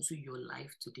word, into your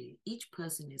life today? Each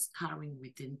person is carrying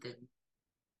within them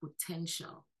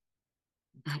potential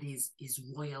that is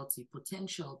royalty,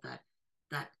 potential that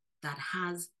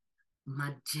has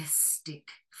majestic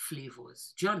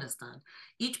flavors. Do you understand?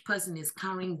 Each person is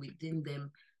carrying within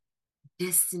them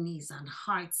destinies and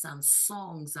hearts and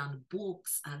songs and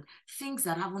books and things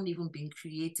that haven't even been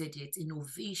created yet,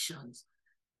 innovations.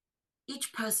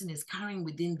 Each person is carrying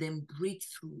within them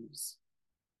breakthroughs.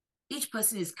 Each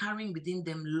person is carrying within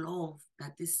them love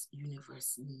that this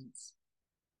universe needs.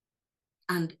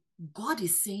 And God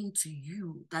is saying to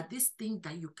you that this thing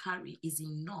that you carry is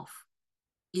enough.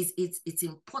 It's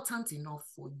important enough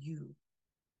for you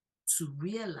to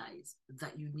realize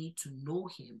that you need to know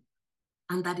him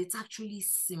and that it's actually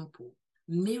simple.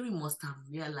 Mary must have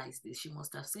realized this. She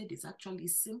must have said, it's actually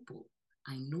simple.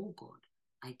 I know God.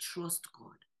 I trust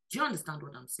God. Do you understand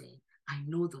what I'm saying? I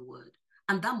know the word.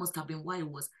 And that must have been why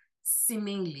it was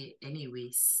seemingly, anyway,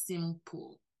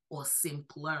 simple or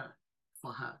simpler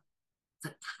for her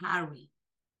to carry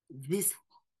this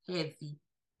heavy,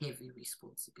 heavy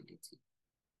responsibility.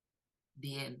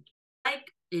 The end.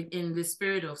 Like in the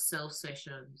spirit of self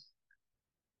sessions,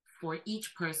 for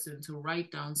each person to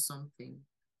write down something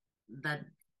that,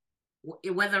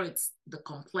 whether it's the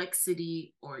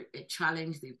complexity or a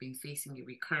challenge they've been facing, a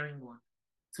recurring one,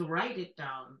 to write it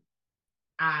down,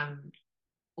 and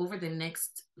over the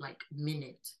next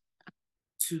minute,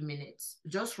 2 minutes,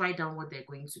 just write down what they're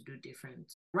going to do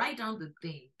different. Write down the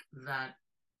thing that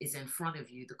is in front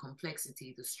of you, the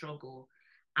complexity, the struggle,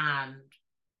 and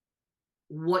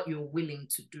what you're willing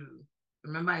to do.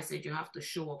 Remember, I said you have to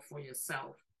show up for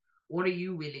yourself. What are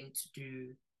you willing to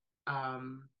do?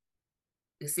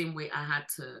 The same way I had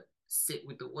to sit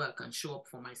with the work and show up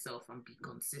for myself and be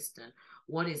consistent.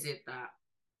 What is it that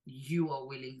you are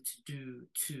willing to do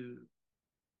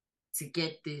to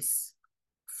get this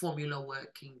formula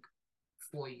working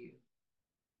for you?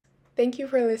 Thank you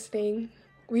for listening.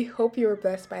 We hope you were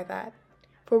blessed by that.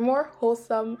 For more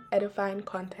wholesome, edifying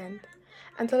content,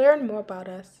 and to learn more about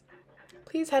us,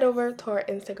 please head over to our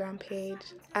Instagram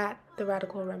page at The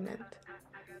Radical Remnant.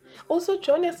 Also,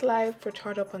 join us live for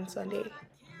Charge Up on Sunday.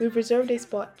 We've reserved a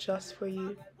spot just for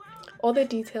you. All the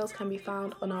details can be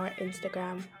found on our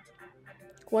Instagram.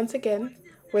 Once again,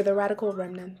 we're The Radical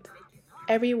Remnant.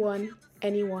 Everyone,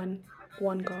 anyone,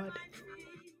 one God.